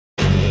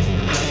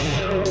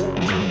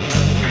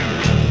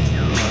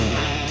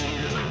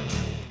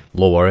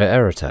LoreWarrior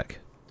Aerotech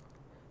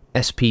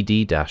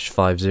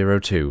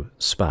SPD-502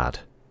 SPAD.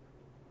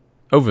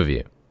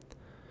 Overview.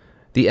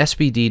 The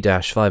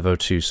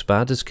SPD-502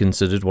 SPAD is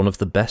considered one of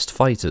the best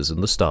fighters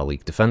in the Star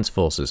League Defense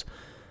Forces.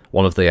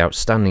 One of the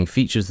outstanding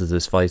features of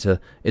this fighter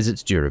is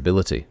its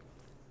durability.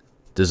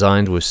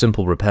 Designed with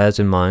simple repairs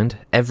in mind,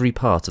 every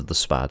part of the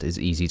SPAD is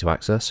easy to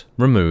access,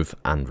 remove,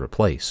 and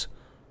replace.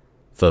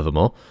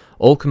 Furthermore,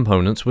 all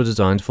components were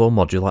designed for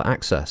modular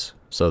access,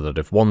 so that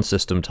if one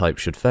system type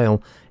should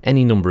fail,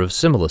 any number of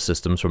similar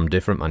systems from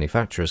different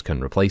manufacturers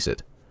can replace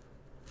it.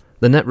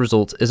 The net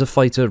result is a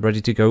fighter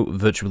ready to go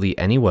virtually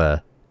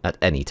anywhere, at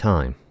any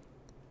time.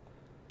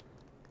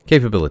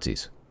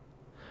 Capabilities.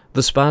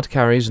 The SPAD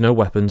carries no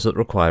weapons that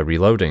require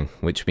reloading,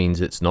 which means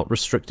it's not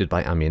restricted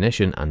by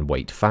ammunition and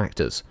weight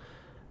factors.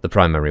 The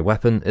primary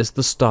weapon is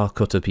the Star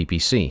Cutter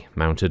PPC,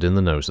 mounted in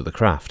the nose of the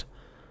craft.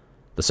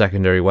 The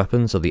secondary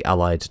weapons are the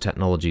Allied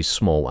Technology's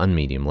small and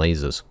medium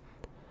lasers.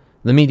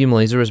 The medium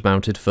laser is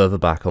mounted further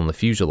back on the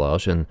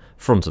fuselage and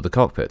front of the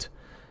cockpit.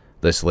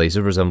 This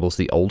laser resembles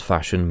the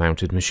old-fashioned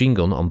mounted machine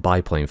gun on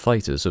biplane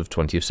fighters of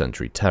 20th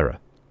century terror.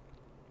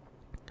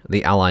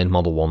 The Allied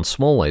Model 1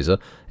 small laser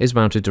is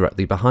mounted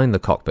directly behind the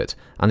cockpit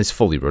and is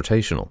fully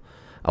rotational,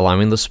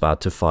 allowing the SPAD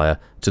to fire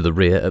to the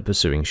rear at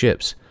pursuing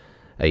ships.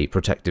 A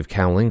protective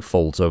cowling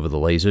folds over the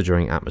laser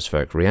during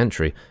atmospheric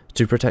re-entry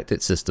to protect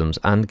its systems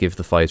and give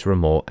the fighter a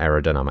more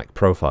aerodynamic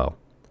profile.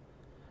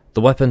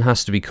 The weapon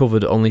has to be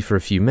covered only for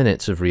a few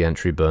minutes of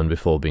re-entry burn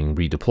before being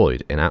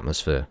redeployed in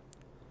atmosphere.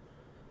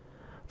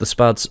 The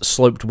SPAD's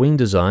sloped wing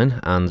design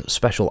and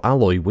special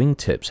alloy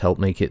wingtips help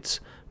make it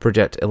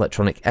project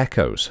electronic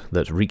echoes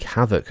that wreak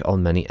havoc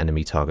on many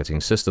enemy targeting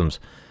systems.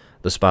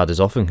 The SPAD is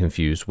often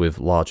confused with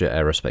larger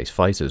aerospace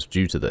fighters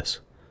due to this.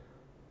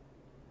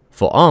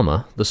 For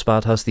armour, the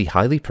SPAD has the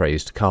highly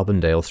praised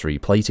Carbondale 3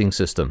 plating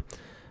system.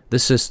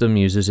 This system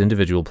uses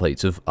individual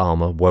plates of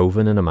armour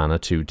woven in a manner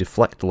to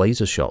deflect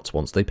laser shots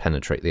once they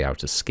penetrate the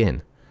outer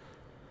skin.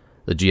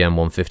 The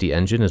GM150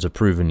 engine is a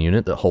proven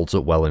unit that holds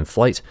up well in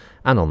flight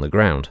and on the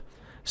ground.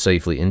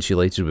 Safely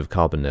insulated with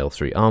Carbondale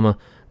 3 armour,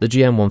 the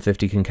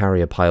GM150 can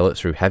carry a pilot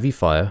through heavy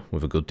fire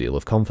with a good deal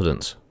of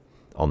confidence.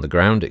 On the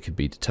ground, it can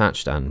be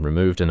detached and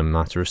removed in a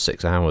matter of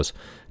 6 hours,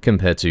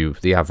 compared to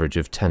the average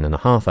of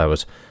 10.5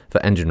 hours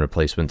for engine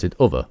replacement in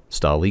other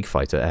Star League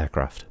fighter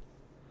aircraft.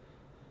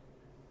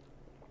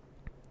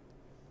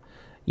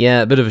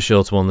 Yeah, a bit of a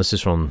shorter one. This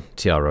is from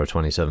TRO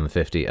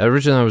 2750.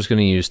 Originally I was going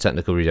to use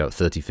Technical Readout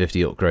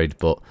 3050 upgrade,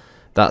 but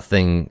that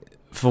thing,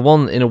 for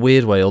one, in a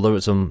weird way, although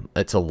it's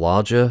a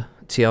larger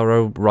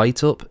TRO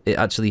write-up, it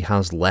actually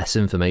has less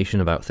information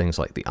about things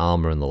like the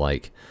armour and the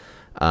like.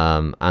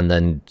 And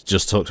then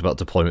just talks about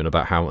deployment,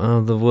 about how,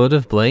 oh, the Word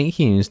of Blake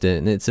used it,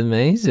 and it's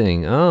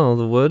amazing. Oh,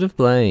 the Word of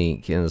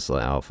Blake. And it's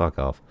like, oh, fuck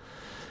off.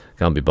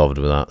 Can't be bothered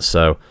with that.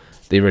 So,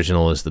 the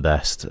original is the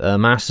best.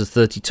 Mass is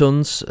 30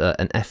 tons,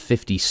 an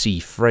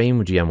F50C frame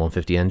with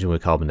GM150 engine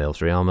with Carbondale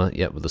 3 armour,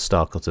 yet with the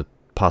Star Cutter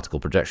particle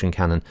projection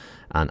cannon,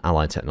 and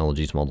Allied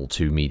Technologies Model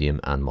 2 medium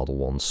and Model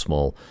 1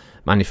 small.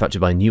 Manufactured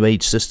by New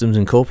Age Systems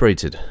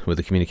Incorporated, with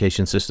a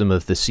communication system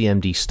of the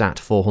CMD Stat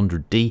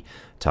 400D,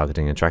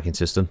 targeting and tracking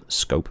system,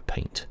 Scope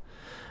Paint.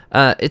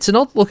 It's an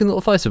odd-looking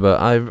little fighter,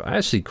 but I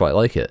actually quite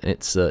like it.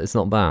 It's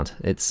not bad.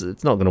 It's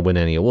not going to win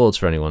any awards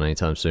for anyone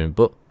anytime soon,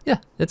 but yeah,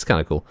 it's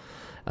kind of cool.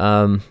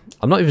 I'm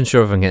not even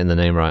sure if I'm getting the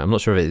name right. I'm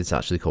not sure if it's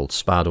actually called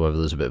SPAD or whether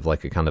there's a bit of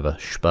like a kind of a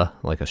SPA,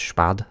 like a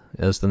SPAD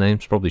as the name.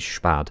 It's probably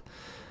SPAD.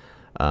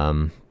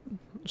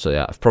 So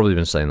yeah, I've probably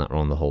been saying that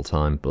wrong the whole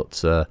time,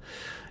 but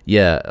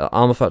yeah,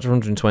 armor factor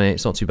 128,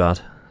 it's not too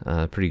bad.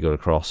 Pretty good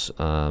across.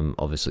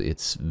 Obviously,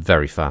 it's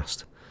very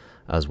fast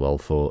as well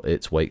for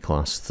its weight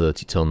class,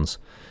 30 tons.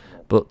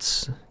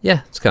 But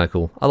yeah, it's kind of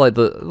cool. I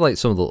like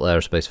some of the little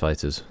aerospace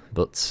fighters,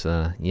 but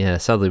yeah,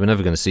 sadly, we're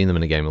never going to see them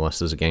in a game unless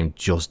there's a game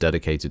just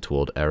dedicated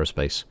toward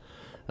aerospace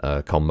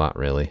combat.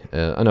 Really,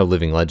 I know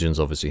Living Legends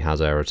obviously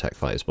has Aerotech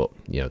fighters, but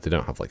you know they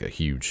don't have like a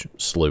huge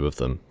slew of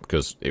them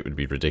because it would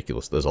be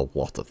ridiculous. There's a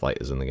lot of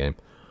fighters in the game.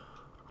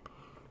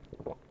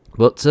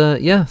 But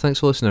yeah, thanks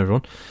for listening,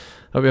 everyone.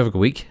 Hope you have a good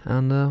week,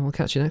 and we'll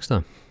catch you next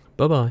time.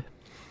 Bye bye.